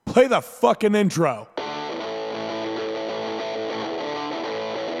Play the fucking intro.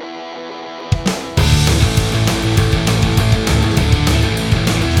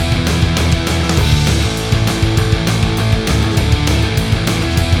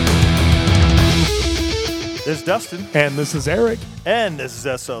 This is Dustin. And this is Eric. And this is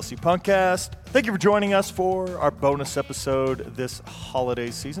SLC Punkcast. Thank you for joining us for our bonus episode this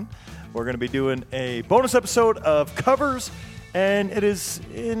holiday season. We're going to be doing a bonus episode of covers, and it is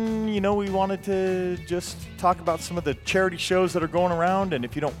we wanted to just talk about some of the charity shows that are going around, and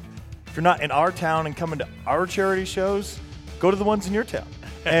if you're not in our town and coming to our charity shows, go to the ones in your town.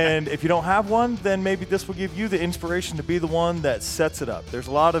 And if you don't have one, then maybe this will give you the inspiration to be the one that sets it up. There's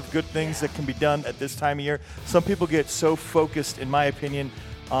a lot of good things that can be done at this time of year. Some people get so focused, in my opinion,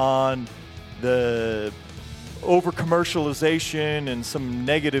 on the over-commercialization and some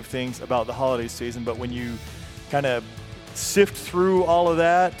negative things about the holiday season. But when you kind of sift through all of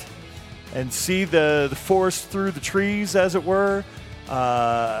that and see the forest through the trees, as it were,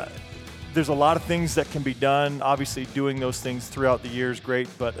 there's a lot of things that can be done. Obviously, doing those things throughout the year is great,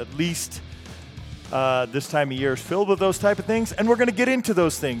 but at least this time of year is filled with those type of things, and we're going to get into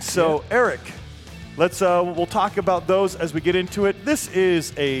those things. So, yeah. Eric, we'll talk about those as we get into it. This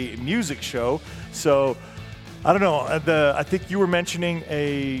is a music show, so I don't know. I think you were mentioning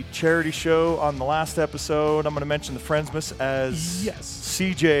a charity show on the last episode. I'm going to mention the Friendsmas as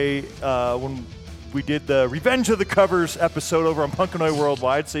CJ when we did the Revenge of the Covers episode over on Punkanoid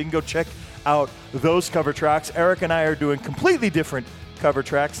Worldwide, so you can go check out those cover tracks. Eric and I are doing completely different cover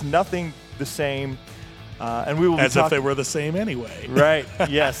tracks, nothing the same, and we will be if they were the same anyway. Right?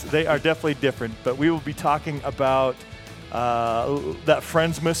 Yes, they are definitely different. But we will be talking about that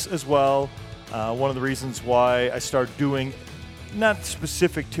Friendsmas as well. One of the reasons why I started doing, not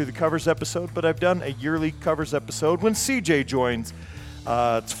specific to the covers episode, but I've done a yearly covers episode when CJ joins.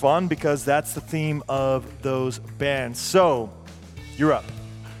 It's fun because that's the theme of those bands. So, you're up.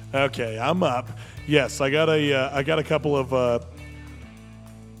 Okay, I'm up. Yes, I got a couple of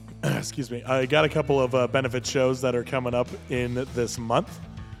excuse me. I got a couple of benefit shows that are coming up in this month.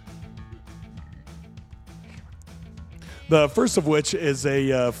 The first of which is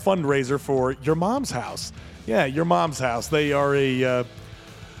a fundraiser for Your Mom's House. Yeah, Your Mom's House. They are a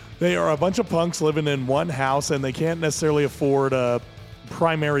bunch of punks living in one house, and they can't necessarily afford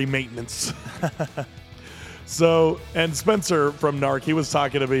primary maintenance. So, and Spencer from NARC, he was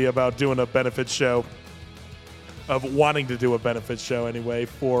talking to me about doing a benefit show, of wanting to do a benefit show anyway,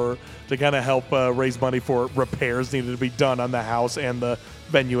 to kind of help raise money for repairs needed to be done on the house and the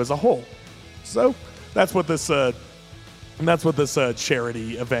venue as a whole. So that's what this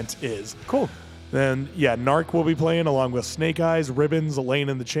charity event is. Cool. Then, yeah, NARC will be playing along with Snake Eyes, Ribbons, Lane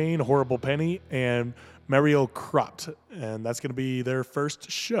in the Chain, Horrible Penny, and Mariel Cropped. And that's going to be their first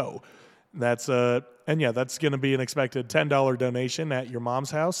show. That's going to be an expected $10 donation at Your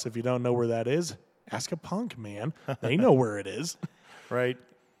Mom's House. If you don't know where that is, ask a punk, man. They know where it is. Right.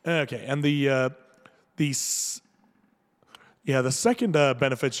 Okay, and the second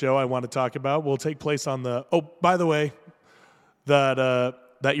benefit show I want to talk about will take place on the. Oh, by the way,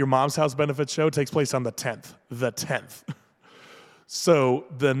 that Your Mom's House benefit show takes place on the 10th. The 10th. So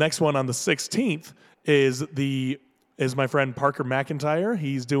the next one on the 16th is my friend Parker McIntyre.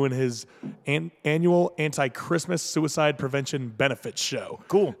 He's doing his annual anti-Christmas suicide prevention benefit show.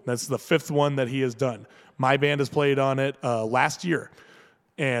 Cool. That's the 5th one that he has done. My band has played on it last year,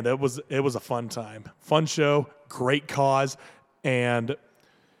 and it was a fun time. Fun show, great cause, and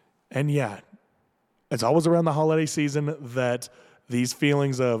yeah, it's always around the holiday season that these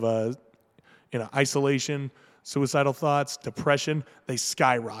feelings of isolation, suicidal thoughts, depression, they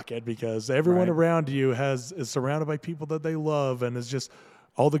skyrocket because everyone around you is surrounded by people that they love and is just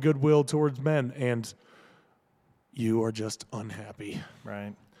all the goodwill towards men, and you are just unhappy.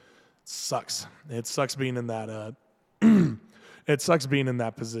 Right. Sucks. It sucks being in that it sucks being in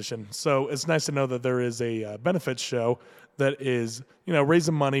that position. So it's nice to know that there is a benefits show that is,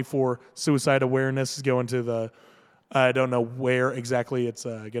 raising money for suicide awareness, going to I don't know where exactly it's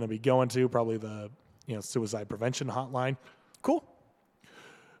going to be going to, probably the suicide prevention hotline. Cool.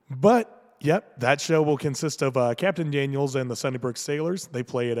 But, yep, that show will consist of Captain Daniels and the Sunnybrook Sailors. They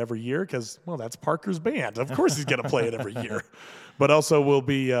play it every year because, that's Parker's band. Of course he's going to play it every year. But also will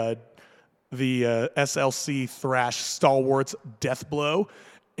be the SLC thrash stalwarts Deathblow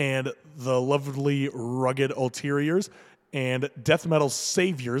and the lovely rugged Ulteriors and death metal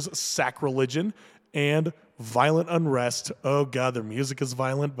saviors Sacrilegion and Violent Unrest. Oh, God, their music is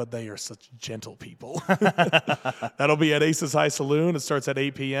violent, but they are such gentle people. That'll be at Aces High Saloon. It starts at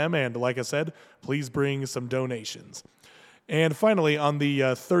 8 p.m., and like I said, please bring some donations. And finally, on the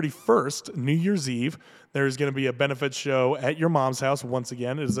 31st, New Year's Eve, there's going to be a benefit show at your mom's house. Once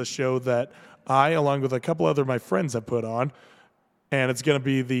again, it is a show that I, along with a couple other of my friends, have put on. And it's going to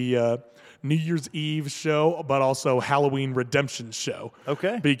be the New Year's Eve show, but also Halloween redemption show.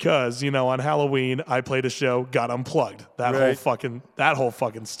 Okay. Because, on Halloween, I played a show, got unplugged. That whole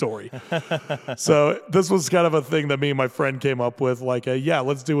fucking story. So this was kind of a thing that me and my friend came up with, like,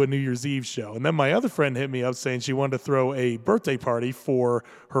 let's do a New Year's Eve show. And then my other friend hit me up saying she wanted to throw a birthday party for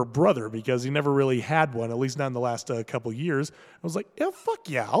her brother because he never really had one, at least not in the last couple years. I was like, fuck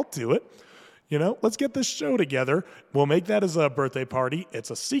yeah, I'll do it. Let's get this show together. We'll make that as a birthday party. It's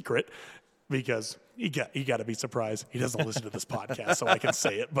a secret. Because you got to be surprised. He doesn't listen to this podcast, so I can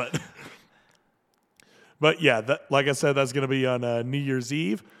say it. But yeah, like I said, that's going to be on New Year's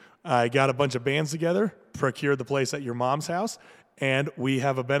Eve. I got a bunch of bands together, procured the place at your mom's house, and we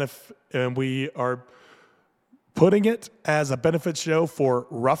have a benefit, and we are putting it as a benefit show for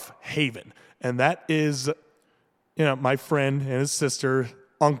Rough Haven, and that is, my friend and his sister,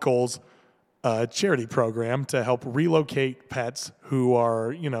 uncle's charity program to help relocate pets who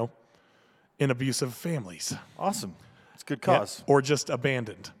are, in abusive families. Awesome. It's a good cause. Yeah, or just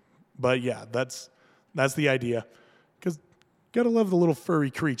abandoned. But yeah, that's the idea. Because gotta love the little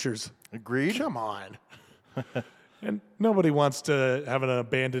furry creatures. Agreed. Come on. And nobody wants to have an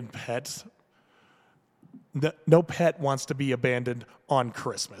abandoned pet. No pet wants to be abandoned on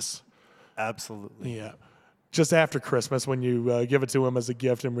Christmas. Absolutely. Yeah. Just after Christmas when you give it to him as a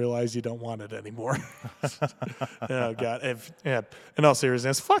gift and realize you don't want it anymore. Oh, God. In all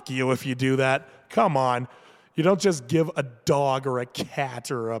seriousness, fuck you if you do that. Come on. You don't just give a dog or a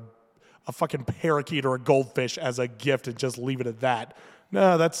cat or a fucking parakeet or a goldfish as a gift and just leave it at that.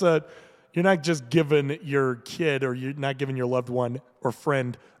 No, you're not just giving your kid or you're not giving your loved one or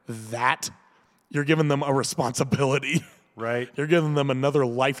friend that. You're giving them a responsibility. Right. You're giving them another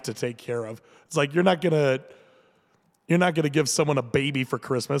life to take care of. It's like you're not gonna give someone a baby for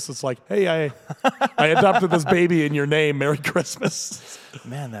Christmas. It's like, hey, I adopted this baby in your name. Merry Christmas.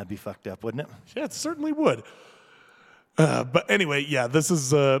 Man, that'd be fucked up, wouldn't it? Yeah, it certainly would. But anyway, yeah, this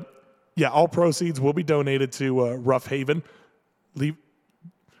is all proceeds will be donated to Rough Haven.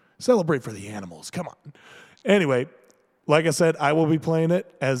 Celebrate for the animals. Come on. Anyway, like I said, I will be playing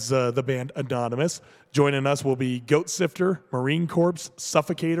it as the band Anonymous. Joining us will be Goat Sifter, Marine Corpse,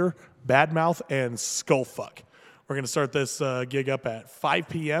 Suffocator, Badmouth, and Skullfuck. We're going to start this gig up at 5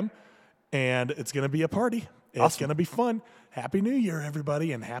 p.m., and it's going to be a party. It's going to be fun. Happy New Year,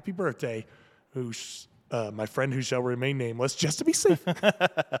 everybody, and happy birthday. My friend who shall remain nameless, just to be safe.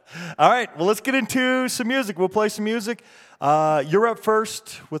 All right, well, let's get into some music. We'll play some music. You're up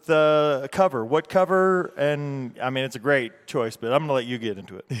first with a cover. What cover? And, I mean, it's a great choice, but I'm going to let you get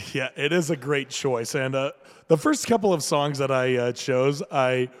into it. Yeah, it is a great choice. And the first couple of songs that I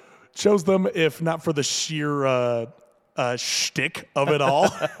chose them, if not for the sheer shtick of it all.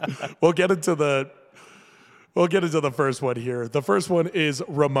 We'll get into the first one here. The first one is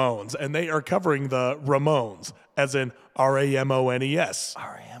Ramones, and they are covering the Ramones, as in Ramones.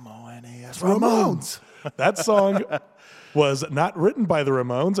 Ramones. Ramones. That song was not written by the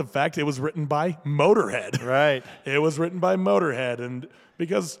Ramones. In fact, it was written by Motorhead. Right. It was written by Motorhead, and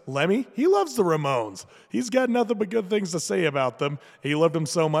because Lemmy, he loves the Ramones. He's got nothing but good things to say about them. He loved them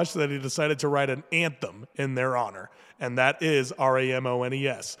so much that he decided to write an anthem in their honor, and that is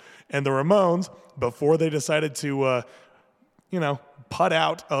Ramones. And the Ramones, before they decided to, put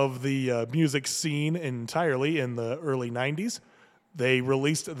out of the music scene entirely in the early 90s, they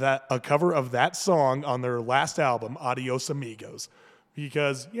released a cover of that song on their last album, Adios Amigos.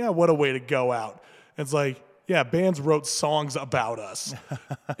 Because, what a way to go out. It's like, bands wrote songs about us.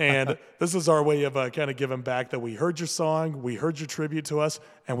 And this is our way of kind of giving back that we heard your song, we heard your tribute to us,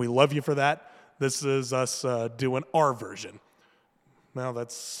 and we love you for that. This is us doing our version. Now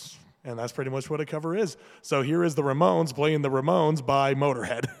that's pretty much what a cover is. So here is the Ramones playing the Ramones by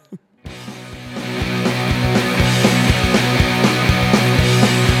Motorhead.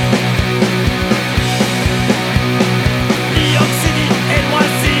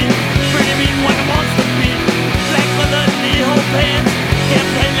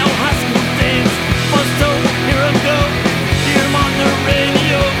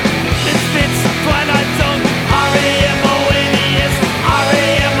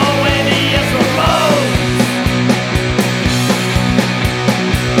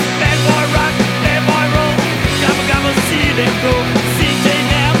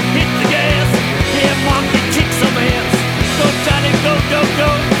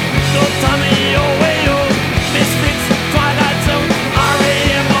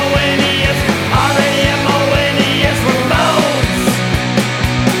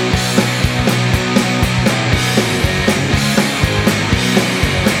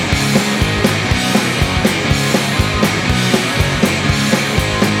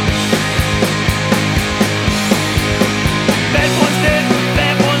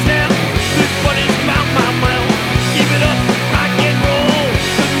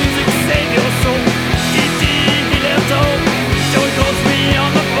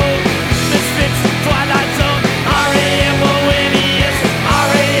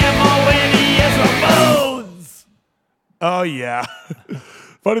 Oh, yeah.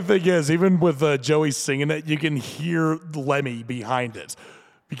 Funny thing is, even with Joey singing it, you can hear Lemmy behind it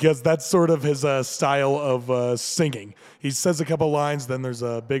because that's sort of his style of singing. He says a couple lines, then there's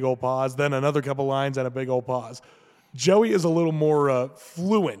a big old pause, then another couple lines and a big old pause. Joey is a little more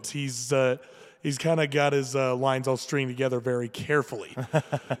fluent. He's kind of got his lines all stringed together very carefully.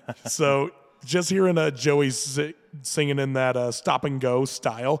 So just hearing Joey singing in that stop and go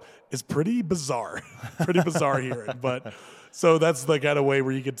style is pretty bizarre. Pretty bizarre hearing, but so that's the kind of way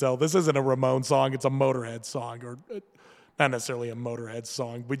where you can tell this isn't a Ramones song, it's a Motorhead song, or not necessarily a Motorhead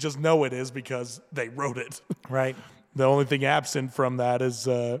song. We just know it is because they wrote it. Right. The only thing absent from that is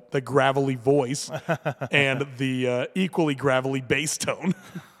the gravelly voice and the equally gravelly bass tone.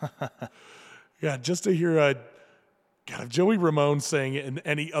 Yeah, just to hear if Joey Ramone sang in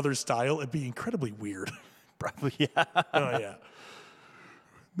any other style, it'd be incredibly weird. Probably, yeah. Oh, yeah.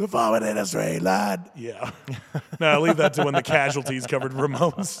 The forward in a straight line. Yeah. No, I'll leave that to when the Casualties covered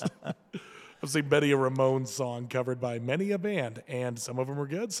Ramones. I've seen many a Ramones song covered by many a band, and some of them were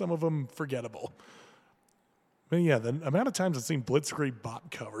good, some of them forgettable. But yeah, the amount of times I've seen Blitzkrieg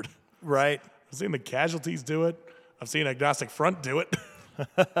Bop covered. Right. I've seen the Casualties do it. I've seen Agnostic Front do it.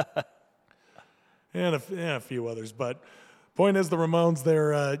 and a few others. But point is, the Ramones,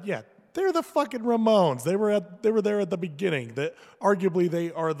 they're the fucking Ramones. They were there at the beginning. Arguably,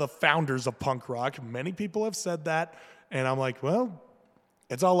 they are the founders of punk rock. Many people have said that, and I'm like, well,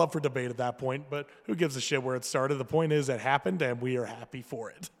 it's all up for debate at that point, but who gives a shit where it started? The point is, it happened, and we are happy for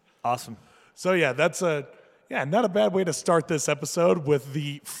it. Awesome. So yeah, that's not a bad way to start this episode with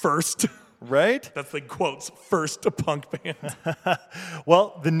the first. Right? That's the quotes, first punk band.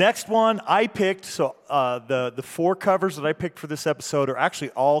 Well, the next one I picked, so the 4 covers that I picked for this episode are actually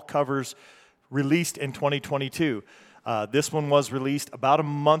all covers released in 2022. This one was released about a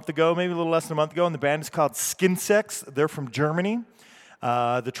month ago, maybe a little less than a month ago, and the band is called Skinsex. They're from Germany.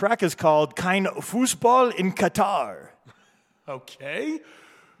 The track is called Kein Fußball in Katar. Okay.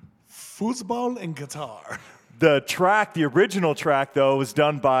 Fußball in Qatar. The original track, though, was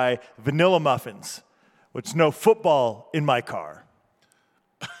done by Vanilla Muffins, which is no football in my car.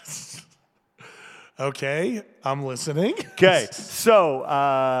 Okay, I'm listening. Okay, so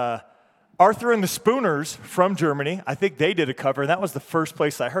Arthur and the Spooners from Germany, I think they did a cover, and that was the first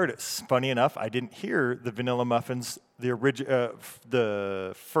place I heard it. Funny enough, I didn't hear the Vanilla Muffins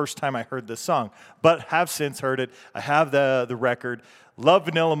the first time I heard this song, but have since heard it. I have the record. Love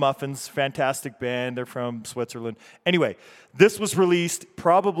Vanilla Muffins, fantastic band. They're from Switzerland. Anyway, this was released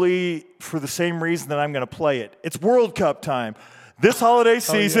probably for the same reason that I'm going to play it. It's World Cup time. This holiday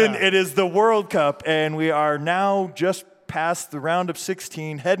season, It is the World Cup, and we are now just past the round of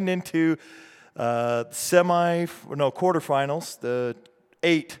 16, heading into quarterfinals, the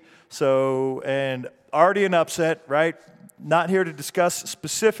 8. So, and already an upset, right? Not here to discuss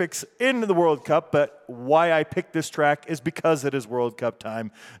specifics in the World Cup, but why I picked this track is because it is World Cup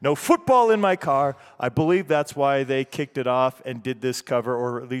time. No football in my car. I believe that's why they kicked it off and did this cover,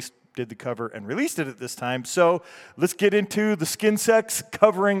 or at least did the cover and released it at this time. So let's get into the Skinsex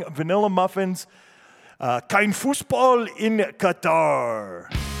covering Vanilla Muffins. Kein Fußball in Katar.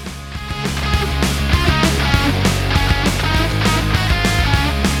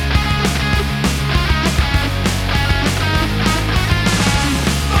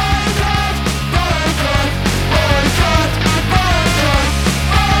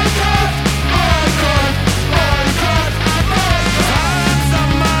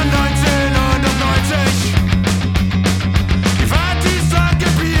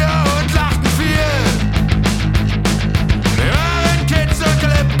 Kids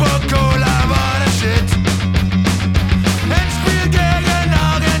circle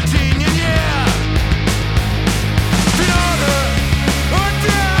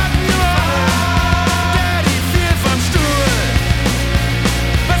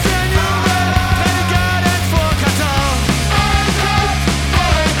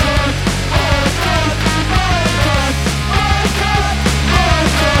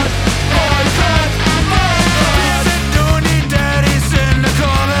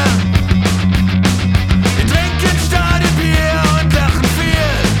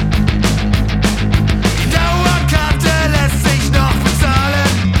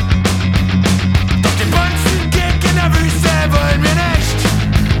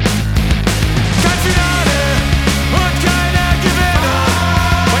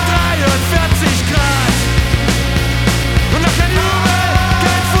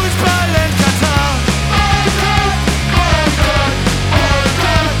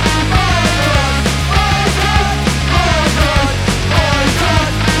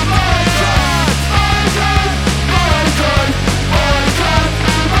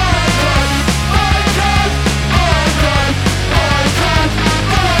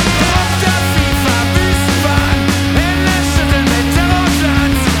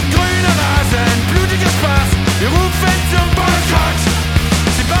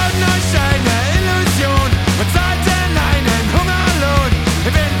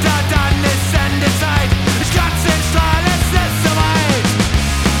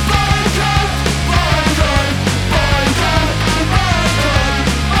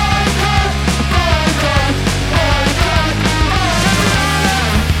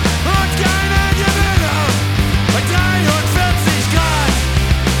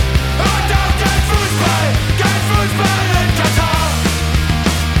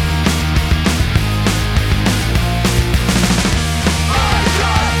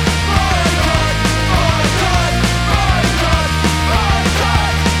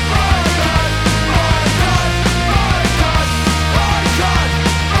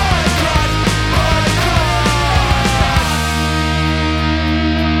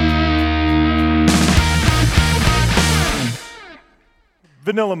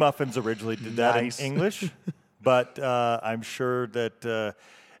Vanilla Muffins originally did that Nice. in English, but I'm sure that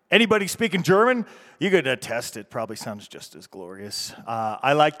anybody speaking German, you could attest it probably sounds just as glorious.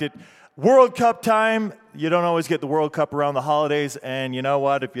 I liked it. World Cup time, you don't always get the World Cup around the holidays, and you know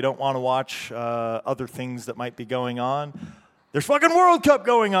what? If you don't want to watch other things that might be going on, there's fucking World Cup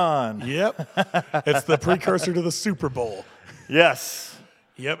going on. Yep. It's the precursor to the Super Bowl. Yes.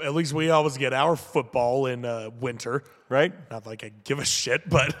 Yep. At least we always get our football in winter. Right? Not like I give a shit,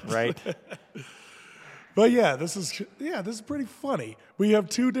 but Right. But yeah, this is pretty funny. We have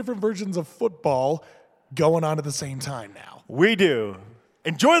two different versions of football going on at the same time now. We do.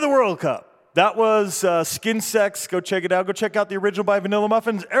 Enjoy the World Cup. That was Skin Sex. Go check it out. Go check out the original by Vanilla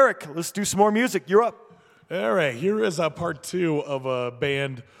Muffins. Eric, let's do some more music. You're up. All right, here is part 2 of a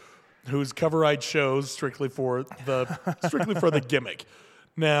band whose cover I chose strictly for the gimmick.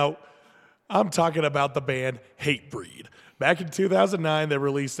 Now, I'm talking about the band Hatebreed. Back in 2009, they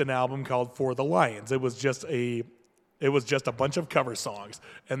released an album called For the Lions. It was just a bunch of cover songs,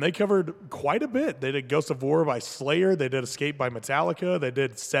 and they covered quite a bit. They did Ghost of War by Slayer. They did Escape by Metallica. They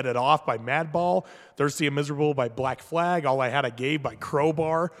did Set It Off by Madball. Thirsty and Miserable by Black Flag. All I Had I Gave by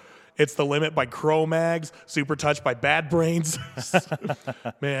Crowbar. It's the Limit by Cro-Mags. Super Touch by Bad Brains.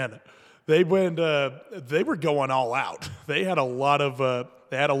 Man, they were going all out. They had a lot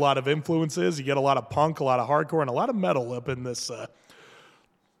of influences. You get a lot of punk, a lot of hardcore, and a lot of metal up in this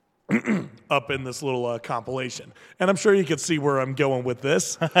little compilation. And I'm sure you can see where I'm going with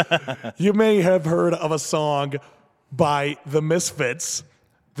this. You may have heard of a song by the Misfits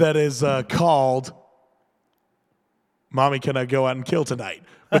that is called Mommy, Can I Go Out and Kill Tonight?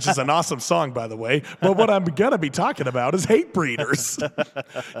 Which is an awesome song, by the way. But what I'm going to be talking about is Hatebreeders.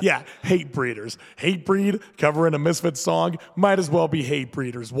 Yeah, Hatebreeders. Hatebreed covering a Misfits song might as well be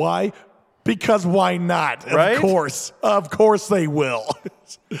Hatebreeders. Why? Because why not? Right? Of course they will.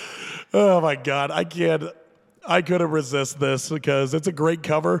 Oh my God, I couldn't resist this because it's a great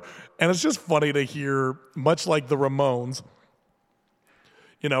cover, and it's just funny to hear, much like the Ramones,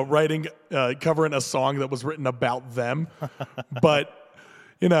 covering a song that was written about them. But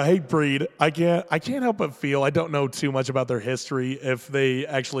Hatebreed, I can't help but feel, I don't know too much about their history if they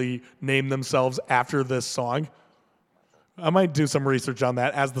actually named themselves after this song. I might do some research on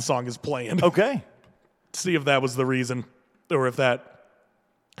that as the song is playing. Okay. See if that was the reason, or if that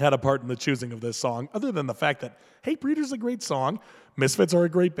had a part in the choosing of this song, other than the fact that Hatebreeders is a great song. Misfits are a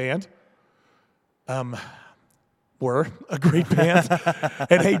great band. Were a great band.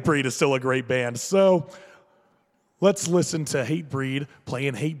 And Hatebreed is still a great band. So let's listen to Hatebreed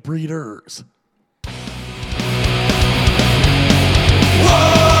playing Hatebreeders.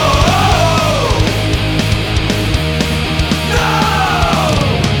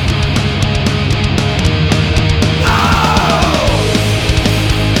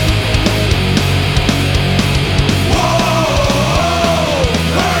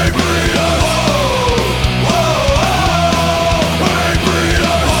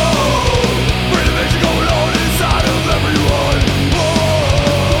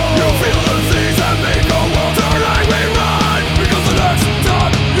 Feel the things that make a world turn like we run, because the next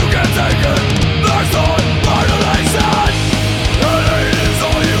time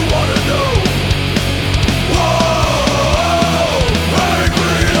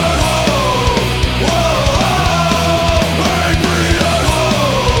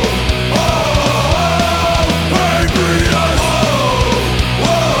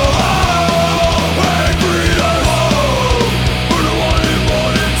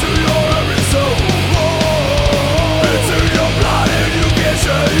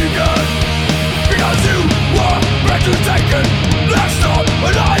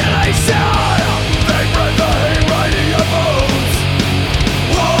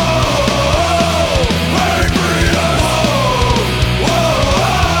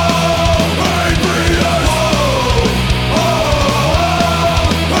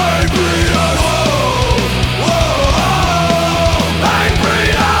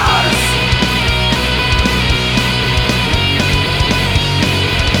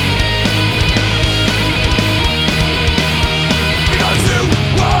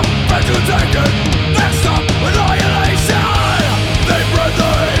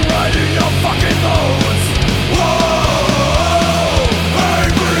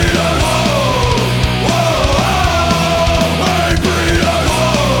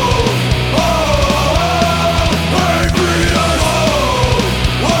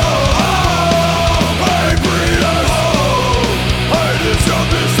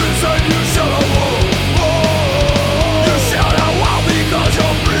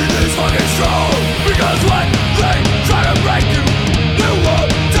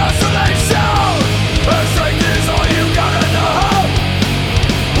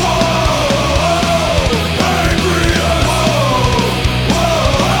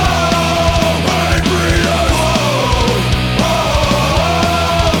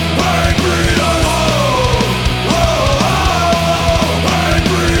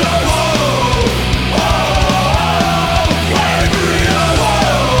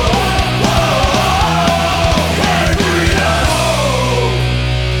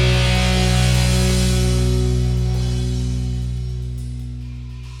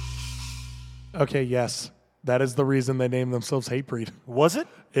Okay, yes. That is the reason they named themselves Hatebreed. Was it?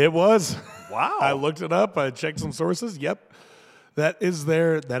 It was. Wow. I looked it up. I checked some sources. Yep. That is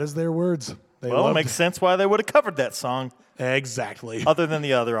their words. They Well, it loved makes sense why they would have covered that song, Exactly. other than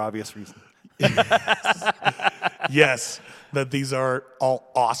the other obvious reason. Yes. That these are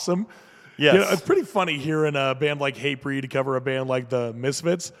all awesome. Yes. You know, it's pretty funny hearing a band like Hatebreed cover a band like the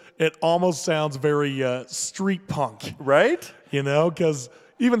Misfits. It almost sounds very street punk, Right? you know, because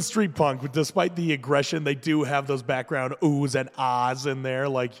even street punk, despite the aggression, they do have those background oohs and ahs in there.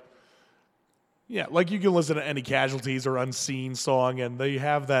 Like, yeah, like you can listen to Any Casualties or Unseen song, and they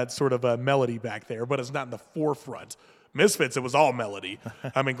have that sort of a melody back there, but it's not in the forefront. Misfits, it was all melody.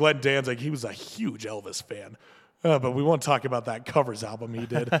 I mean, Glenn Danzig, he was a huge Elvis fan. But we won't talk about that covers album he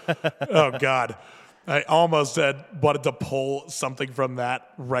did. Oh, God. I almost wanted to pull something from that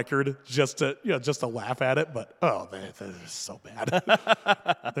record just to laugh at it. But, they're so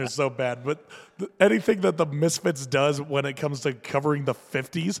bad. They're so bad. But anything that the Misfits does when it comes to covering the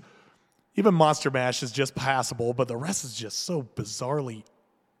 50s, even Monster Mash is just passable, but the rest is just so bizarrely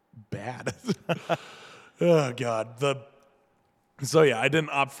bad. Oh, God. So, yeah, I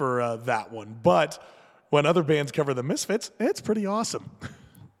didn't opt for that one. But when other bands cover the Misfits, it's pretty awesome.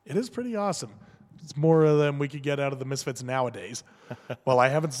 It is pretty awesome. It's more than we could get out of the Misfits nowadays. Well, I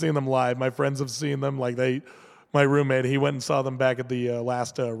haven't seen them live. My friends have seen them. Like my roommate, he went and saw them back at the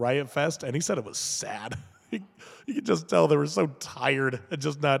last Riot Fest, and he said it was sad. You could just tell they were so tired and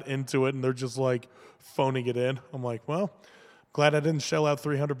just not into it, and they're just like phoning it in. I'm like, well, glad I didn't shell out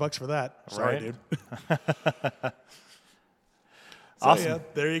 $300 for that. Sorry, Right. dude. Awesome. So, yeah,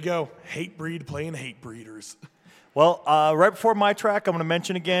 there you go. Hatebreed playing Hatebreeders. Well, right before my track, I'm going to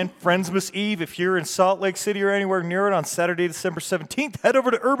mention again, Friendsmas Eve. If you're in Salt Lake City or anywhere near it on Saturday, December 17th, head over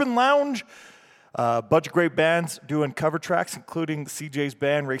to Urban Lounge. A bunch of great bands doing cover tracks, including CJ's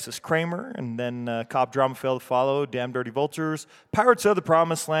band, Racist Kramer, and then Cop Drama Fail to Follow, Damn Dirty Vultures, Pirates of the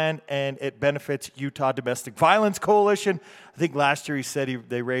Promised Land, and it benefits Utah Domestic Violence Coalition. I think last year he said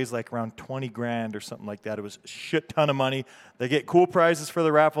they raised like around $20,000 or something like that. It was a shit ton of money. They get cool prizes for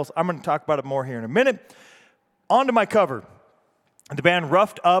the raffles. I'm going to talk about it more here in a minute. On to my cover. The band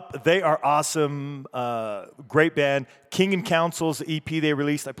Roughed Up, they are awesome, great band. King and Council's EP they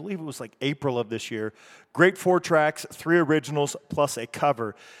released, I believe it was like April of this year. Great 4 tracks, 3 originals, plus a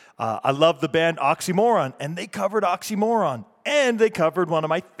cover. I love the band Oxymoron, and they covered Oxymoron. And they covered one of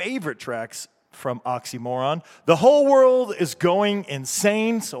my favorite tracks from Oxymoron. The Whole World Is Going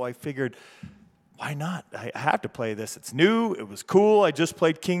Insane, so I figured, why not? I have to play this. It's new. It was cool. I just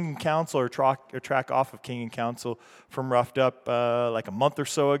played King and Council, or a track off of King and Council from Roughed Up like a month or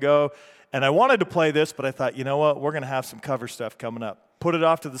so ago. And I wanted to play this, but I thought, you know what? We're going to have some cover stuff coming up. Put it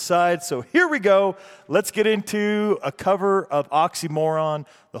off to the side. So here we go. Let's get into a cover of Oxymoron.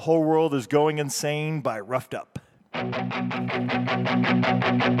 The Whole World Is Going Insane by Roughed Up.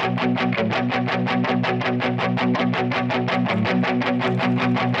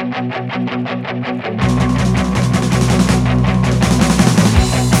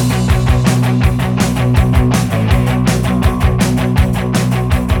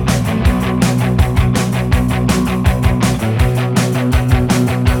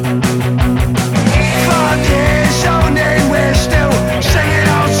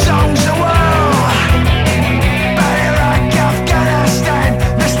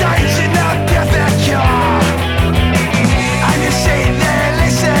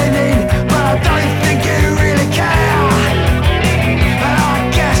 Think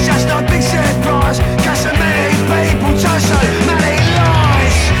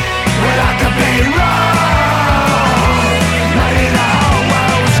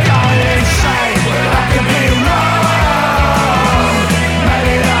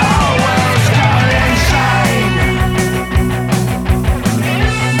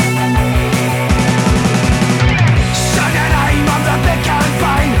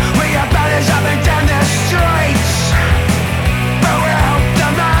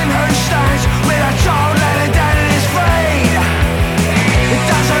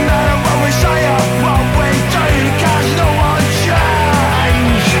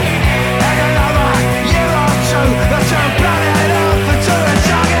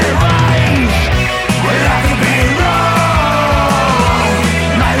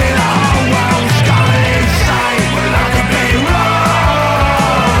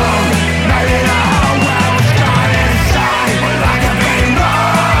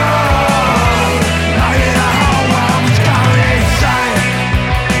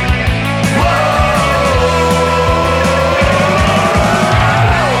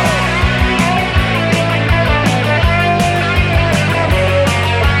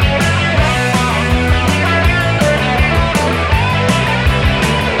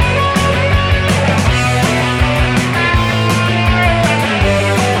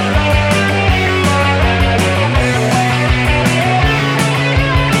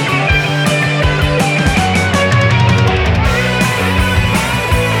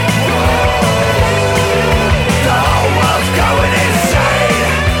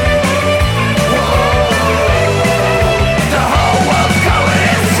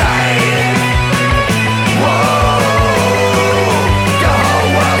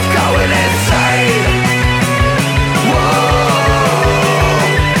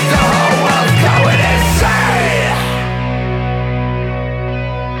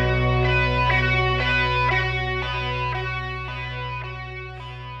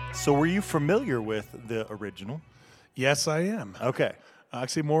you familiar with the original? Yes, I am. Okay.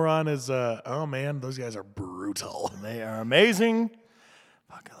 Oxymoron is, oh man, those guys are brutal. They are amazing.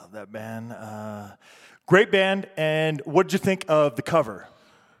 Fuck, I love that band. Great band. And what did you think of the cover?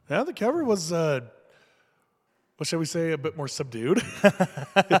 Yeah, the cover was, what shall we say, a bit more subdued.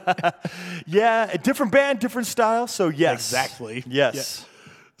 Yeah, a different band, different style. So, yes. Exactly. Yes. Yeah.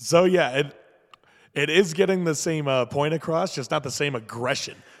 So, yeah, it is getting the same point across, just not the same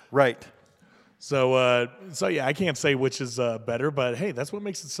aggression. Right. So yeah, I can't say which is better, but hey, that's what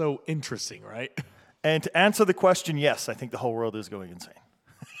makes it so interesting, right? And to answer the question, yes, I think the whole world is going insane.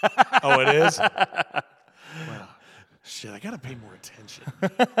 Oh, it is? Wow. Shit, I got to pay more attention.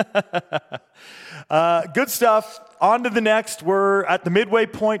 Good stuff. On to the next. We're at the midway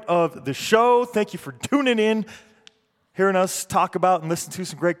point of the show. Thank you for tuning in, hearing us talk about and listen to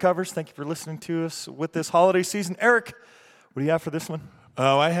some great covers. Thank you for listening to us with this holiday season. Eric, what do you have for this one?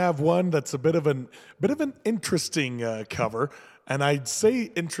 Oh, I have one that's a bit of an interesting cover, and I'd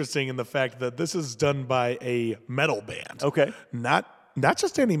say interesting in the fact that this is done by a metal band. Okay. Not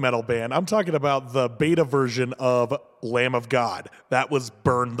just any metal band. I'm talking about the beta version of Lamb of God. That was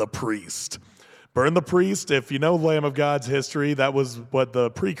Burn the Priest. Burn the Priest, if you know Lamb of God's history, that was what the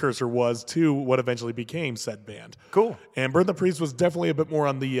precursor was to what eventually became said band. Cool. And Burn the Priest was definitely a bit more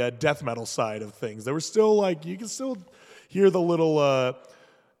on the death metal side of things. There were still, like, you can still hear the little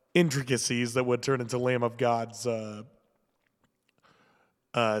intricacies that would turn into Lamb of God's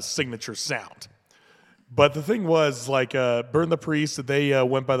signature sound. But the thing was, like, Burn the Priest, they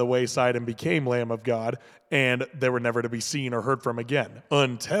went by the wayside and became Lamb of God, and they were never to be seen or heard from again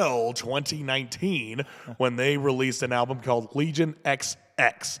until 2019 when they released an album called Legion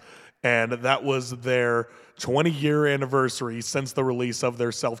XX. And that was their 20-year anniversary since the release of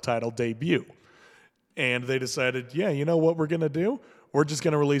their self-titled debut. And they decided, yeah, you know what we're going to do? We're just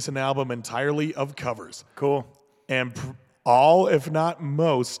going to release an album entirely of covers. Cool. And most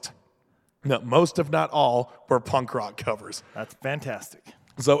if not all, were punk rock covers. That's fantastic.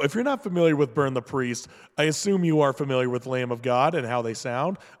 So if you're not familiar with Burn the Priest, I assume you are familiar with Lamb of God and how they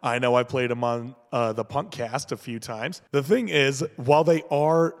sound. I know I played them on the Punkcast a few times. The thing is, while they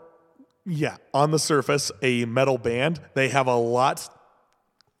are, on the surface, a metal band, they have a lot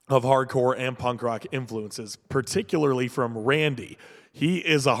of hardcore and punk rock influences, particularly from Randy. He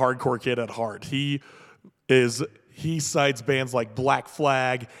is a hardcore kid at heart. He cites bands like Black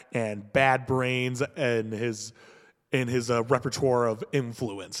Flag and Bad Brains in his repertoire of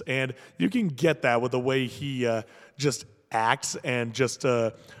influence. And you can get that with the way he just acts and just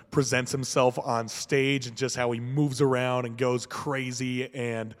presents himself on stage and just how he moves around and goes crazy,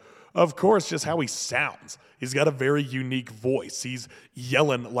 and of course just how he sounds. He's got a very unique voice. He's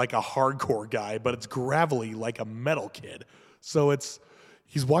yelling like a hardcore guy, but it's gravelly like a metal kid. So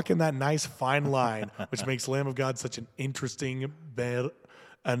he's walking that nice fine line, which makes Lamb of God such an interesting band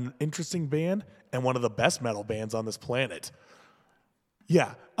and one of the best metal bands on this planet.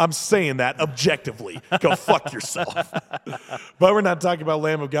 Yeah, I'm saying that objectively. Go fuck yourself. But we're not talking about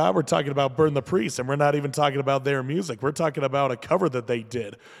Lamb of God. We're talking about Burn the Priest, and we're not even talking about their music. We're talking about a cover that they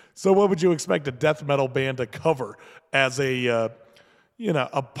did. So what would you expect a death metal band to cover as a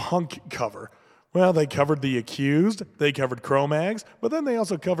punk cover? Well, they covered The Accused, they covered Cro-Mags, but then they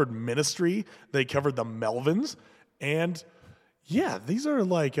also covered Ministry, they covered the Melvins, and yeah, these are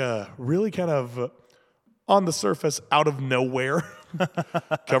like really kind of on the surface, out of nowhere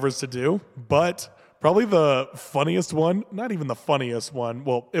covers to do, but probably the funniest one, not even the funniest one,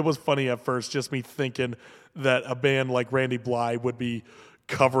 well, it was funny at first, just me thinking that a band like Randy Blythe would be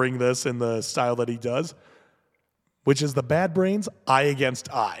covering this in the style that he does, which is the Bad Brains, Eye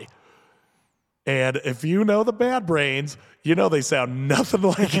Against Eye. And if you know the Bad Brains, you know they sound nothing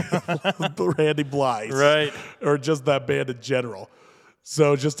like Randy Blythe, right? Or just that band in general.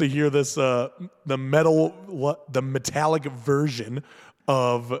 So just to hear this, the metallic version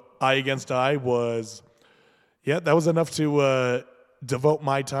of Eye Against Eye was, that was enough to devote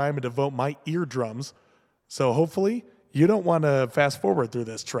my time and devote my eardrums. So hopefully you don't want to fast forward through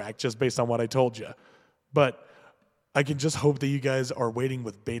this track just based on what I told you. But I can just hope that you guys are waiting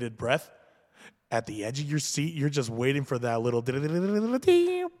with bated breath. At the edge of your seat, you're just waiting for that little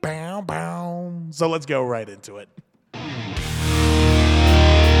bow bow. So let's go right into it.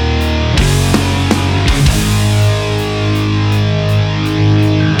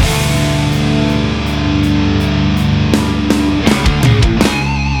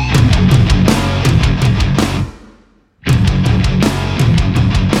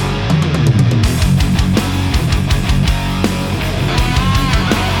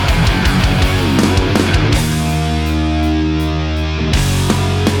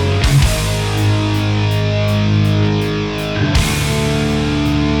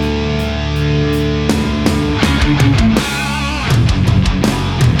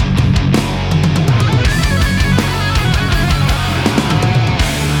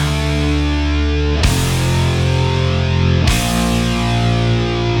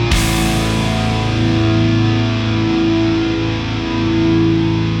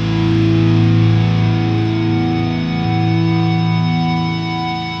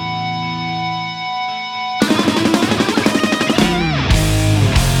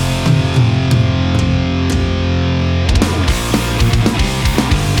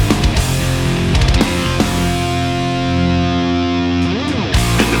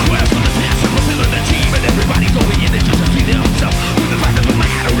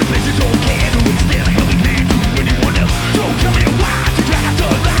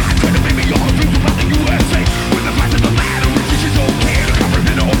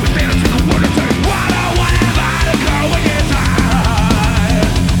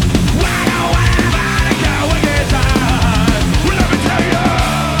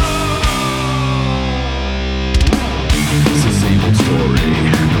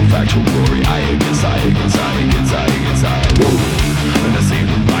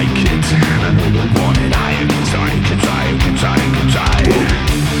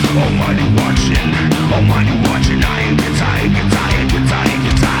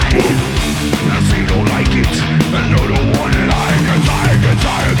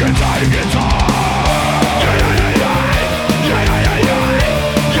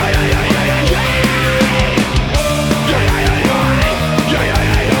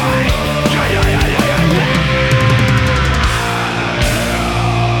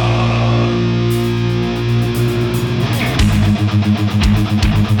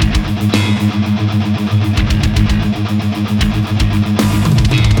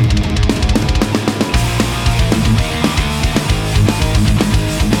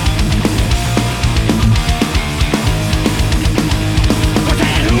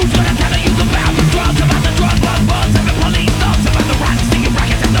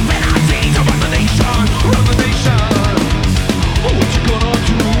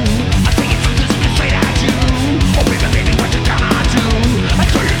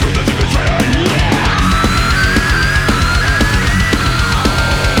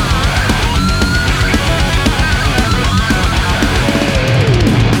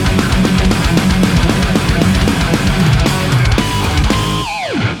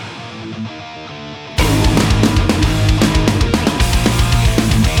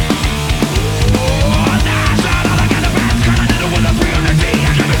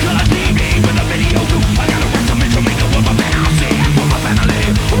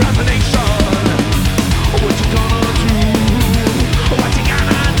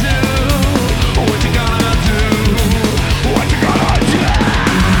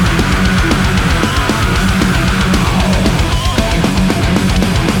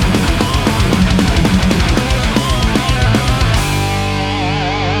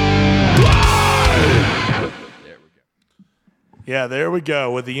 Yeah, there we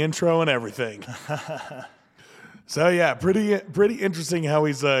go with the intro and everything. So yeah, pretty interesting how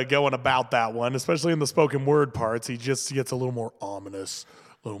he's going about that one, especially in the spoken word parts. He just gets a little more ominous,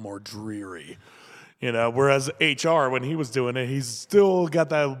 a little more dreary, Whereas HR, when he was doing it, he's still got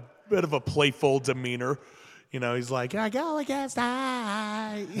that bit of a playful demeanor. He's like, I go against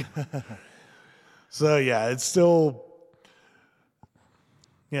I. So yeah, it's still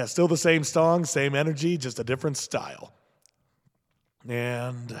the same song, same energy, just a different style.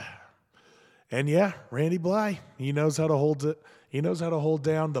 And yeah, Randy Blythe, he knows how to hold it. He knows how to hold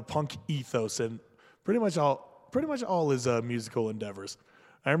down the punk ethos in pretty much all his musical endeavors.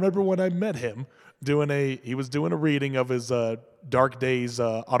 I remember when I met him he was doing a reading of his Dark Days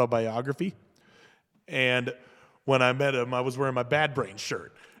autobiography, and when I met him, I was wearing my Bad Brain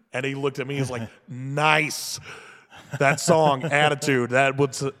shirt, and he looked at me. He was like, "Nice, that song, Attitude.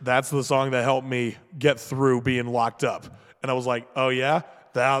 That's the song that helped me get through being locked up." And I was like, "Oh yeah."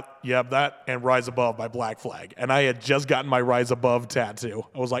 That and Rise Above by Black Flag. And I had just gotten my Rise Above tattoo.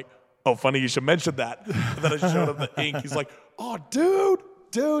 I was like, oh, funny you should mention that. And then I showed him the ink. He's like, oh, dude,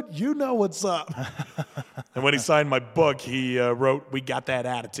 you know what's up. And when he signed my book, he wrote, "We got that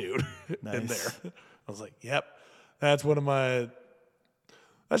attitude" in there. I was like, yep, that's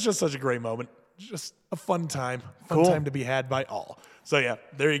just such a great moment. Just a fun time to be had by all. So yeah,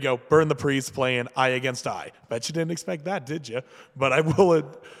 there you go. Burn the Priest playing Eye Against Eye. Bet you didn't expect that, did you? But I will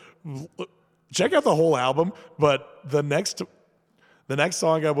check out the whole album. But the next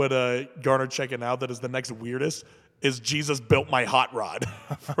song I would garner checking out that is the next weirdest is Jesus Built My Hot Rod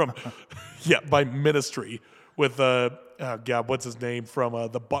by Ministry with what's his name from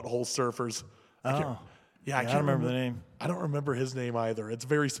the Butthole Surfers. I can't remember the name. I don't remember his name either. It's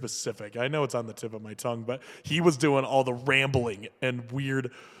very specific. I know it's on the tip of my tongue, but he was doing all the rambling and weird,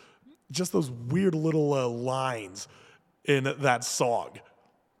 just those weird little lines in that song.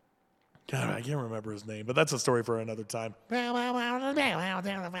 God, I can't remember his name, but that's a story for another time.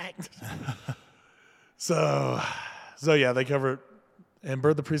 So yeah, they covered, and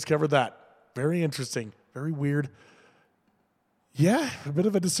Burn the Priest covered that. Very interesting, very weird. Yeah, a bit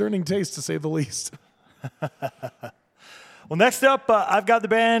of a discerning taste, to say the least. Well, next up, I've got the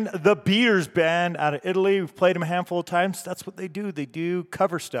band, the Beaters Band out of Italy. We've played them a handful of times. That's what they do. They do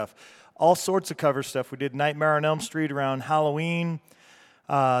cover stuff, all sorts of cover stuff. We did Nightmare on Elm Street around Halloween.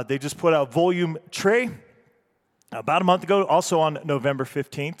 They just put out Volume 3 about a month ago, also on November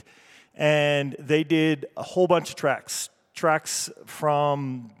 15th. And they did a whole bunch of tracks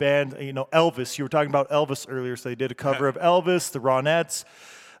from band, Elvis. You were talking about Elvis earlier, so they did a cover of Elvis, the Ronettes,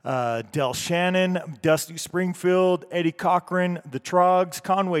 Del Shannon, Dusty Springfield, Eddie Cochran, the Trogs,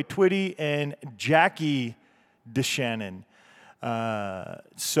 Conway Twitty, and Jackie DeShannon.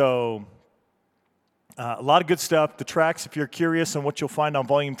 So a lot of good stuff. The tracks, if you're curious on what you'll find on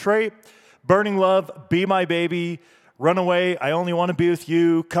Volume 3, Burning Love, Be My Baby, Runaway, I Only Want to Be With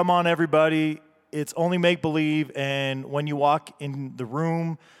You, Come On Everybody, It's Only Make Believe, and When You Walk in the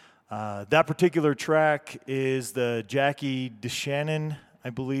Room. That particular track is the Jackie DeShannon, I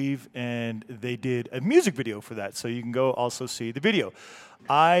believe, and they did a music video for that, so you can go also see the video.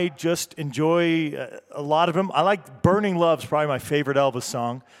 I just enjoy a lot of them. I like Burning Love's probably my favorite Elvis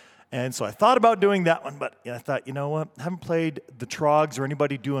song, and so I thought about doing that one, but I thought, you know what, I haven't played the Trogs or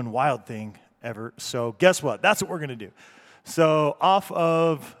anybody doing Wild Thing ever, so guess what? That's what we're going to do. So off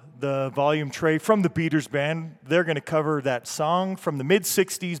of the Volume 3 from the Beaters Band, they're going to cover that song from the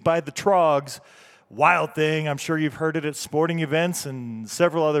mid-'60s by the Trogs, Wild Thing. I'm sure you've heard it at sporting events and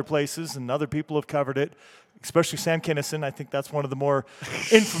several other places, and other people have covered it, especially Sam Kinison. I think that's one of the more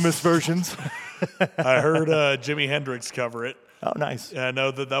infamous versions. I heard Jimi Hendrix cover it. Oh, nice. And I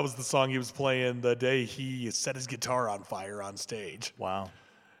know that was the song he was playing the day he set his guitar on fire on stage. Wow.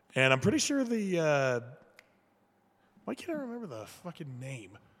 And I'm pretty sure why can't I remember the fucking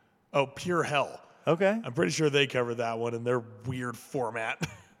name? Oh, Pure Hell. Okay. I'm pretty sure they covered that one in their weird format.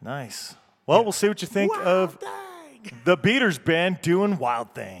 Nice. Well, we'll see what you think of the Beaters Band doing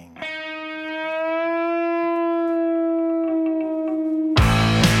Wild Thing.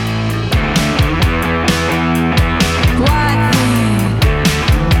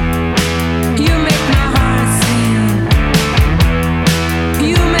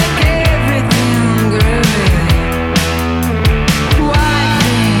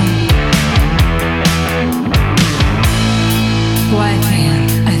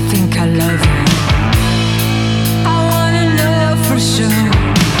 I wanna know for sure.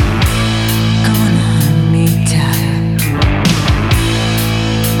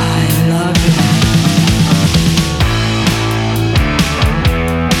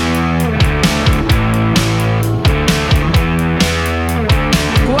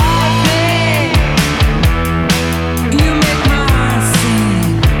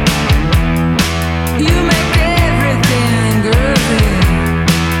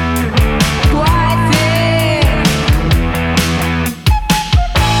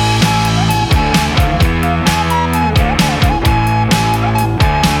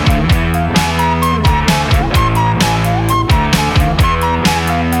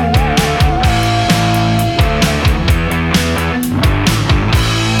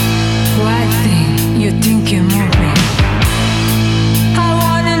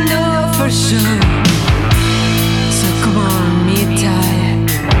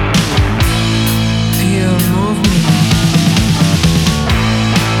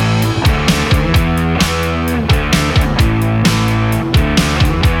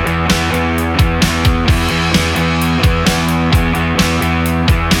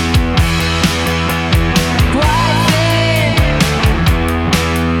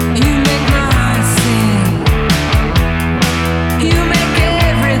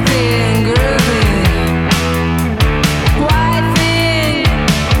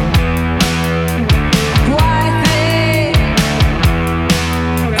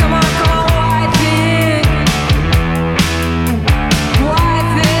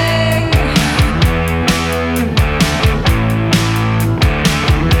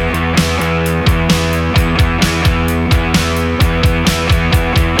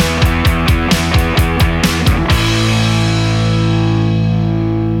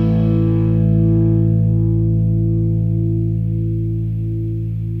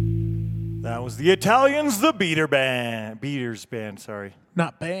 the Italians, the Beaters Band, sorry.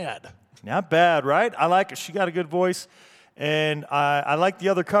 Not bad. Not bad, right? I like it. She got a good voice, and I like the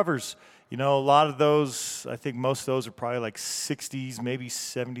other covers. You know, a lot of those, I think most of those are probably like 60s, maybe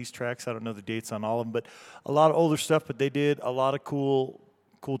 70s tracks. I don't know the dates on all of them, but a lot of older stuff, but they did a lot of cool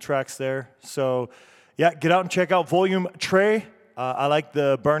tracks there. So, yeah, get out and check out Volume Tre. I like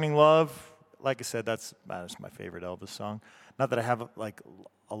the Burning Love. Like I said, that's my favorite Elvis song. Not that I have like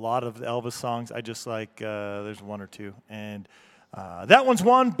a lot of the Elvis songs. I just like there's one or two, and that one's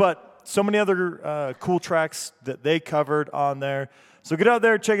one. But so many other cool tracks that they covered on there. So get out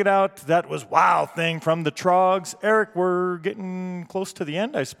there, check it out. That was Wild Thing from the Troggs. Eric, we're getting close to the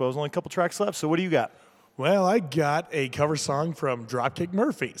end, I suppose. Only a couple tracks left. So what do you got? Well, I got a cover song from Dropkick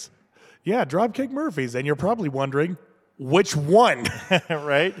Murphys. Yeah, Dropkick Murphys, and you're probably wondering, which one?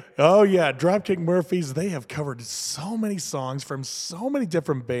 Right? Oh, yeah, Dropkick Murphys, they have covered so many songs from so many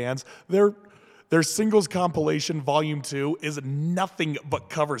different bands. Their singles compilation, Volume 2, is nothing but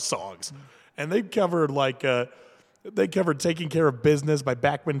cover songs. And they've covered, they covered Taking Care of Business by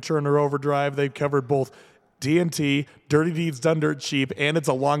Bachman Turner Overdrive. They've covered both D&T, Dirty Deeds Done Dirt Cheap, and It's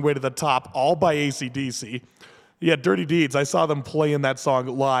a Long Way to the Top, all by AC/DC. Yeah, Dirty Deeds, I saw them playing that song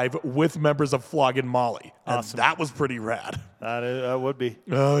live with members of Flogging Molly. Awesome. And that was pretty rad. That would be.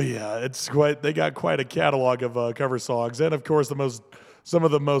 Oh, yeah, they got quite a catalog of cover songs. And, of course, some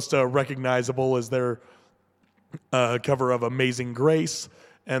of the most recognizable is their cover of Amazing Grace.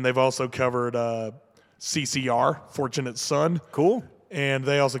 And they've also covered CCR, Fortunate Son. Cool. And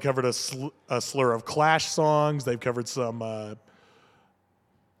they also covered a slur of Clash songs. They've covered some, oh,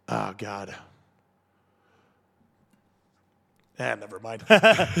 God. Never mind.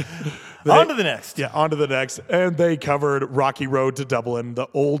 On to the next. Yeah, on to the next. And they covered Rocky Road to Dublin, the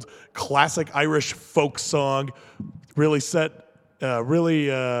old classic Irish folk song. Really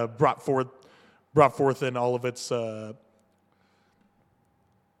brought forth in all of its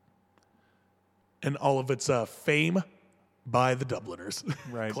fame by the Dubliners.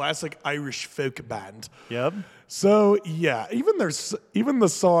 Right. Classic Irish folk band. Yep. So yeah, even the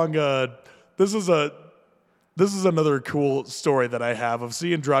song. This is another cool story that I have of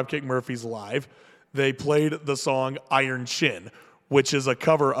seeing Dropkick Murphys live. They played the song Iron Chin, which is a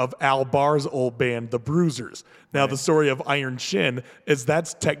cover of Al Barr's old band, The Bruisers. Now, The story of Iron Chin is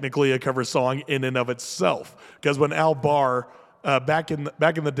that's technically a cover song in and of itself. Because when Al Barr, back in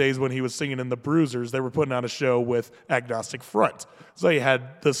the days when he was singing in The Bruisers, they were putting on a show with Agnostic Front. So you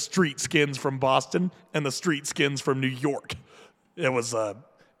had the Street Skins from Boston and the Street Skins from New York. It was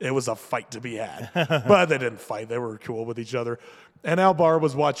a fight to be had, but they didn't fight. They were cool with each other. And Al Barr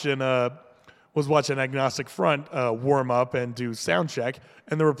was watching Agnostic Front warm up and do sound check,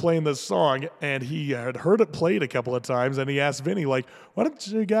 and they were playing this song, and he had heard it played a couple of times, and he asked Vinny, like, why don't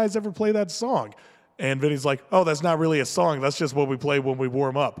you guys ever play that song? And Vinny's like, oh, that's not really a song. That's just what we play when we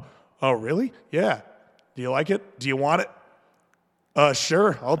warm up. Oh, really? Yeah. Do you like it? Do you want it?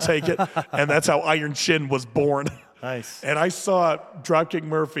 Sure, I'll take it. And that's how Iron Chin was born. Nice. And I saw Dropkick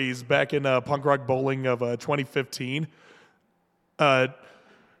Murphys back in Punk Rock Bowling of 2015.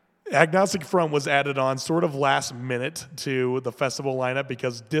 Agnostic Front was added on sort of last minute to the festival lineup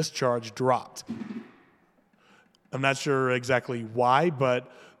because Discharge dropped. I'm not sure exactly why,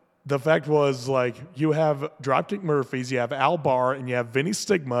 but the fact was, like, you have Dropkick Murphys, you have Al Barr, and you have Vinny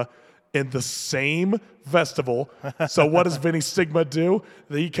Stigma in the same festival. So what does Vinny Stigma do?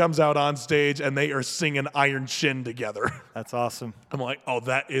 He comes out on stage and they are singing Iron Chin together. That's awesome. I'm like, oh,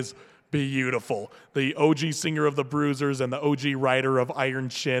 that is beautiful. The OG singer of the Bruisers and the OG writer of Iron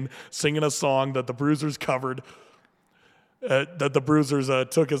Chin singing a song that the Bruisers covered, that the Bruisers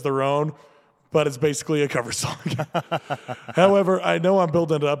took as their own, but it's basically a cover song. However, I know I'm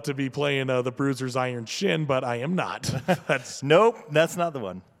building it up to be playing the Bruisers' Iron Chin, but I am not. Nope, that's not the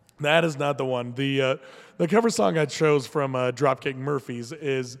one. That is not the one. The cover song I chose from Dropkick Murphys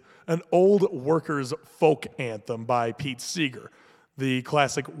is an old workers' folk anthem by Pete Seeger, the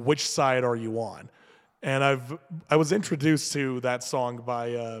classic "Which Side Are You On?" And I was introduced to that song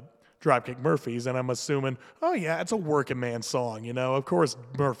by Dropkick Murphys, and I'm assuming, oh yeah, it's a working man song. You know, of course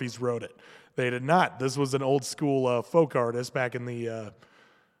Murphys wrote it. They did not. This was an old school folk artist back in the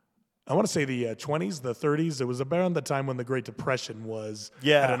I want to say the 20s, the 30s. It was around the time when the Great Depression was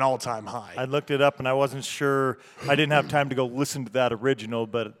at an all-time high. I looked it up, and I wasn't sure. I didn't have time to go listen to that original,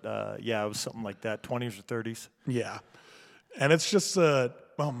 but yeah, it was something like that, 20s or 30s. Yeah. And it's just, oh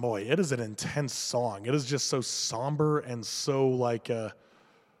boy, it is an intense song. It is just so somber and so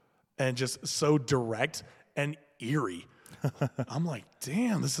and just so direct and eerie. I'm like,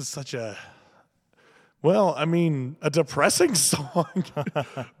 damn, this is such a depressing song.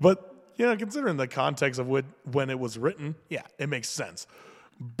 But considering the context of when it was written, yeah, it makes sense.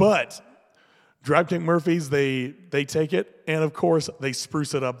 But Dropkick Murphys, they take it, and of course, they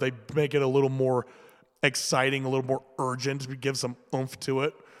spruce it up. They make it a little more exciting, a little more urgent, give some oomph to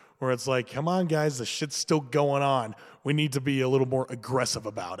it, where it's like, come on, guys, the shit's still going on. We need to be a little more aggressive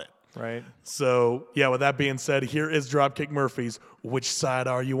about it. Right. So, yeah, with that being said, here is Dropkick Murphys. Which side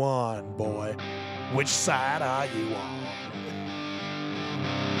are you on, boy? Which side are you on?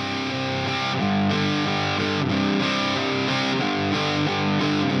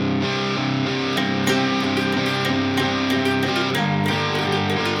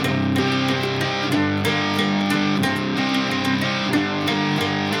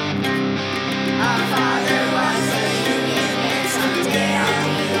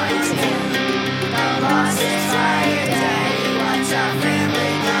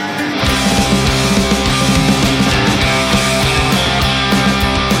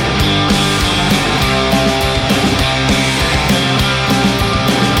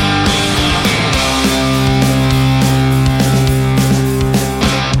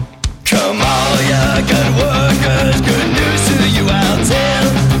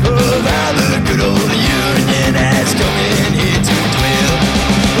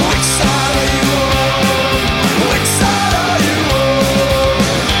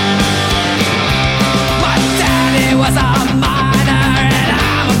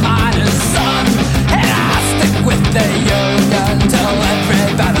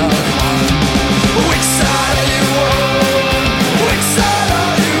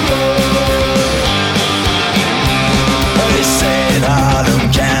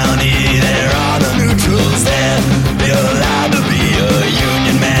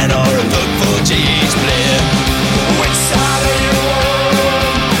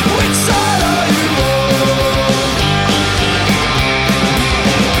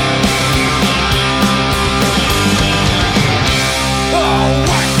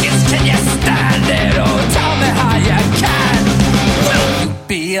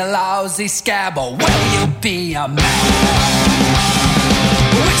 Scab, or will you be a man?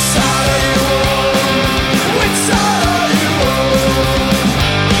 Which side are you on? Which side are you on?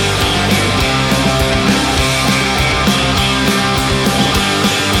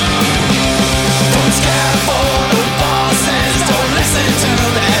 Don't scab for the bosses, don't listen to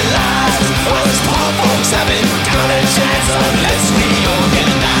their lies. Well, these poor folks haven't got a chance unless we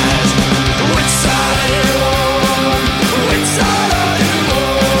organize. Which side are you on? Which side are you on?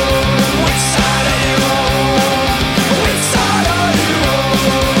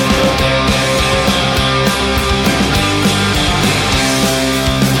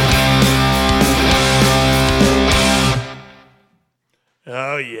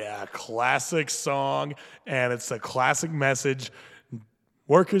 Oh, yeah, classic song, and it's a classic message.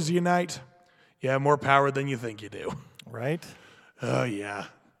 Workers unite. You have more power than you think you do. Right? Oh, yeah.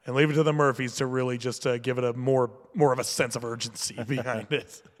 And leave it to the Murphys to really just give it a more of a sense of urgency behind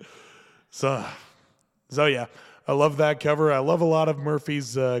it. So, yeah, I love that cover. I love a lot of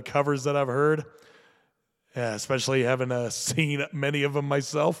Murphy's covers that I've heard, especially having seen many of them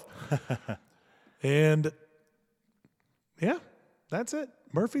myself. And, yeah. That's it.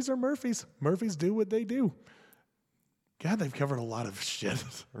 Murphys are Murphys. Murphys do what they do. God, they've covered a lot of shit.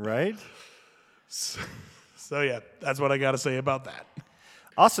 Right? So yeah, that's what I got to say about that.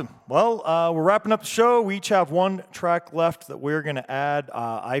 Awesome. Well, we're wrapping up the show. We each have one track left that we're going to add.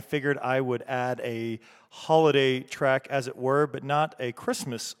 I figured I would add a holiday track, as it were, but not a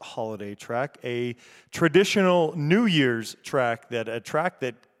Christmas holiday track, a traditional New Year's track, a track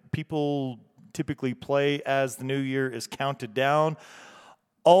that people typically play as the new year is counted down.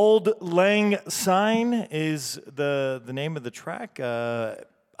 Auld Lang Syne is the name of the track. I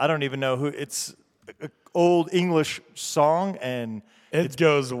don't even know who. It's an old English song, and it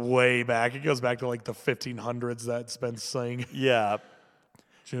goes way back. It goes back to like the 1500s that's been sung. Yeah.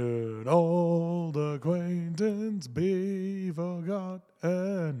 Should old acquaintance be forgot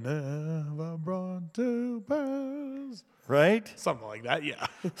and never brought to pass? Right? Something like that, yeah.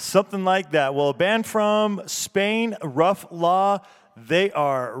 Something like that. Well, a band from Spain, Rough Law, they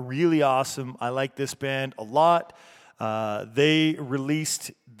are really awesome. I like this band a lot. They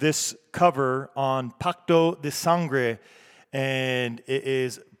released this cover on Pacto de Sangre, and it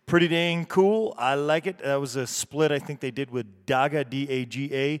is pretty dang cool. I like it. That was a split I think they did with Daga,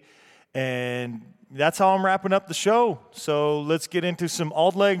 D-A-G-A, and that's how I'm wrapping up the show. So let's get into some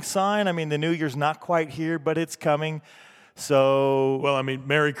Auld Lang Syne. I mean, the new year's not quite here, but it's coming. So, well, I mean,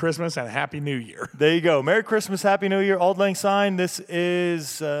 Merry Christmas and Happy New Year. There you go. Merry Christmas, Happy New Year, Auld Lang Syne. This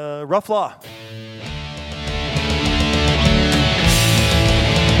is Rough Law.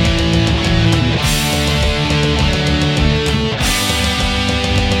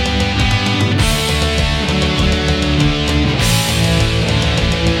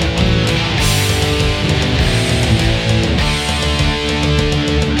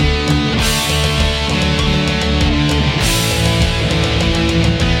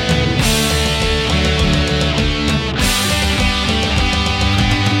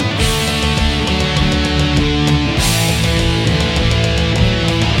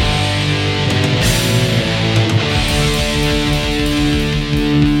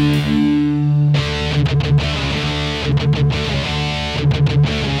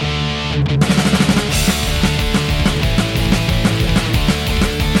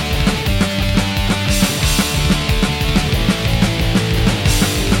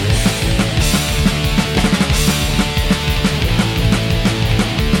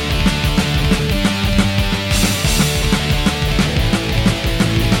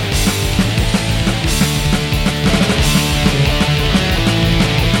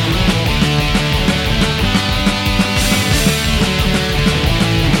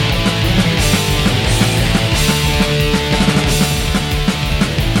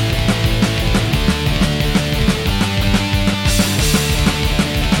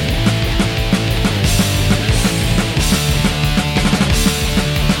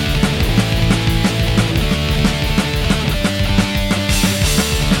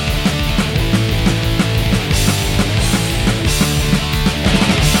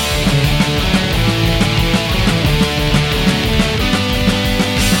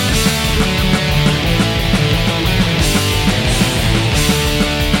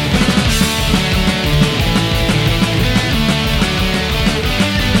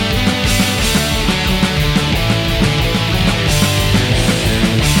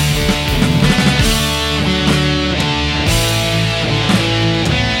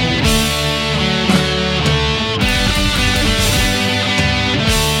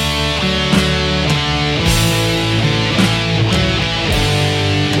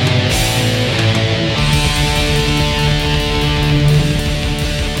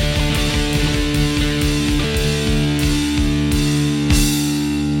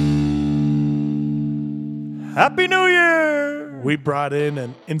 Happy New Year! We brought in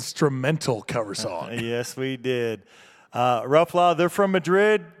an instrumental cover song. Yes, we did. Rough Law, they're from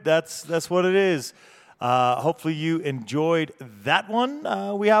Madrid. That's what it is. Hopefully you enjoyed that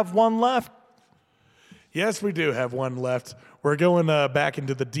one. We have one left. Yes, we do have one left. We're going back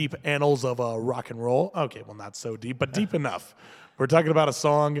into the deep annals of rock and roll. Okay, well, not so deep, but deep enough. We're talking about a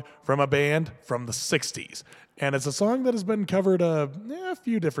song from a band from the 60s. And it's a song that has been covered a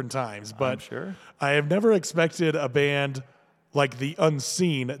few different times. But I'm sure. I have never expected a band like The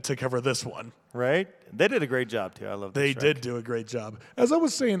Unseen to cover this one. Right? They did a great job, too. I love this They track. did do a great job. As I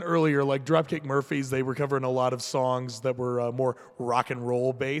was saying earlier, like Dropkick Murphys, they were covering a lot of songs that were more rock and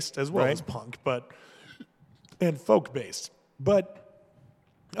roll based as well Right. as punk, and folk based. But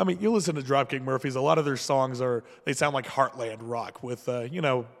I mean, you listen to Dropkick Murphys, a lot of their songs they sound like heartland rock with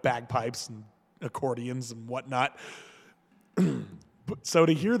bagpipes and accordions and whatnot. So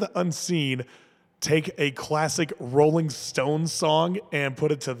to hear The Unseen take a classic Rolling Stones song and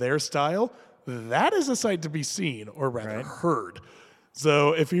put it to their style, that is a sight to be seen, or rather heard.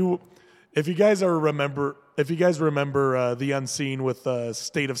 So if you guys remember The Unseen with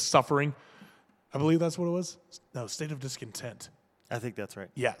State of Suffering, I believe that's what it was. No, State of Discontent. I think that's right.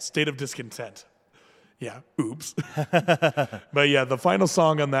 Yeah, State of Discontent. Yeah, oops. But yeah, the final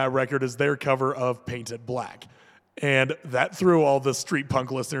song on that record is their cover of Painted Black. And that threw all the street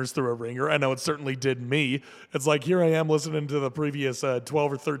punk listeners through a ringer. I know it certainly did me. It's like, here I am listening to the previous 12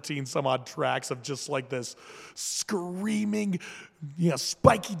 or 13 some odd tracks of just like this screaming,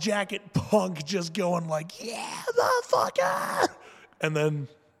 spiky jacket punk just going like, yeah, motherfucker. And then,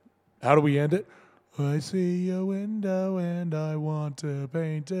 how do we end it? I see a window and I want to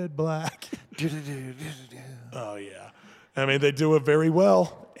paint it black. Oh, yeah. I mean, they do it very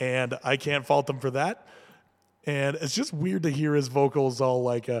well, and I can't fault them for that. And it's just weird to hear his vocals all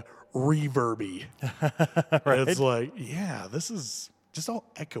like reverby. Right? It's like, yeah, this is just all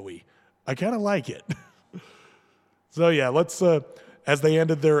echoey. I kind of like it. So, yeah, let's, as they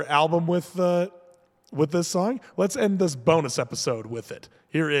ended their album with this song, let's end this bonus episode with it.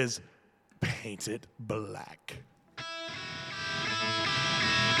 Here is Paint It Black.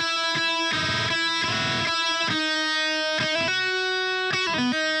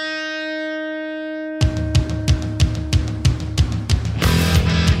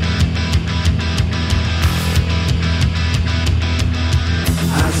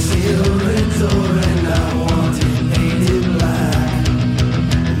 I see a red door and I want it painted black.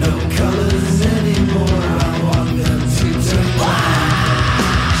 No colors anymore, I want them to turn black.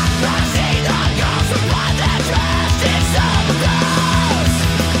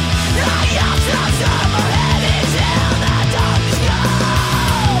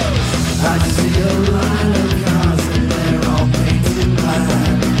 I see a line of cars and they're all painted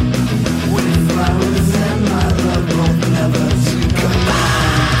black, with flowers and my love both never to come back.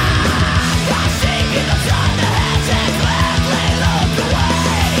 I see people turn their heads and quickly look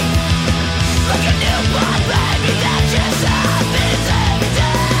away, like a newborn baby that just happens every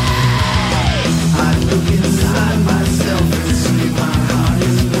day. I look inside myself and see my heart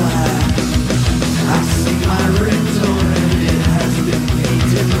is black. I see my red door and it has been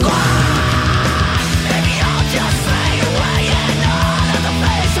painted black.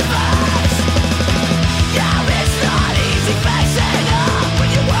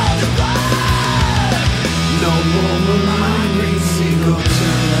 No more will my green seagull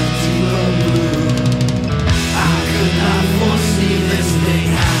turn up to a blue. I could not foresee this thing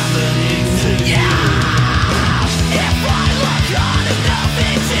happening to you. If I look hard enough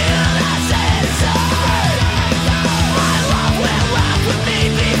into that sensor, my love will laugh with me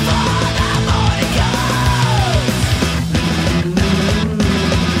before the morning comes.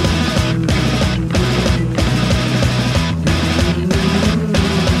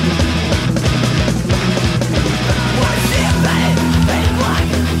 Wanna see it painted black,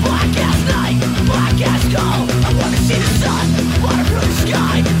 black as night, black as gold. I wanna see the sun, water through the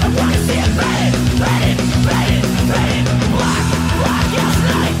sky. I wanna see it painted black, black as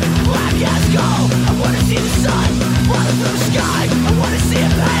night, black as gold. I wanna see the sun, water through the sky. I wanna see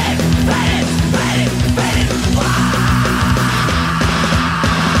it painted black.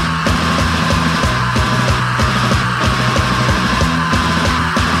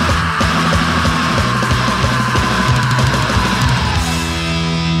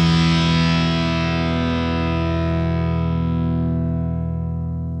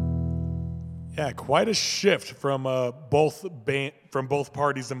 Yeah, quite a shift from both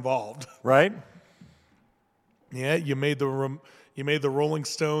parties involved. Right? Yeah, you made the Rolling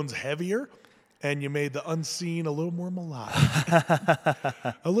Stones heavier, and you made the unseen a little more melodic,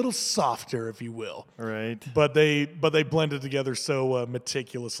 a little softer, if you will. Right. But they blended together so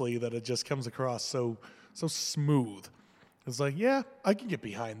meticulously that it just comes across so smooth. It's like, yeah, I can get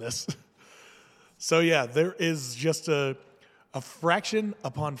behind this. So yeah, there is just a fraction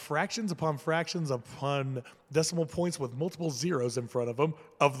upon fractions upon fractions upon decimal points with multiple zeros in front of them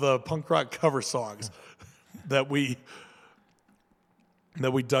of the punk rock cover songs that we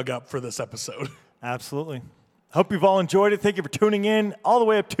dug up for this episode. Absolutely. Hope you've all enjoyed it. Thank you for tuning in all the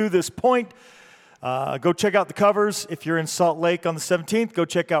way up to this point. Go check out the covers. If you're in Salt Lake on the 17th, go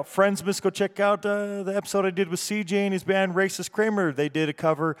check out Friendsmas. Go check out the episode I did with CJ and his band Racist Kramer. They did a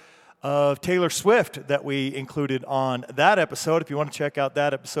cover of Taylor Swift that we included on that episode. If you want to check out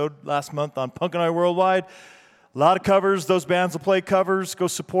that episode last month on Punk and I Worldwide, a lot of covers. Those bands will play covers. Go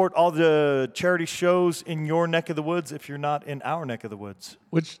support all the charity shows in your neck of the woods if you're not in our neck of the woods.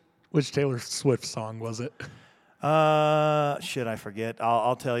 Which Taylor Swift song was it? Shit, I forget.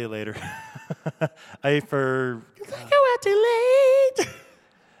 I'll tell you later. I go out too late.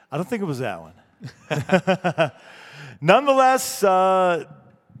 I don't think it was that one. Nonetheless,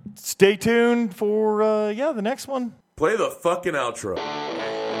 stay tuned for the next one. Play the fucking outro.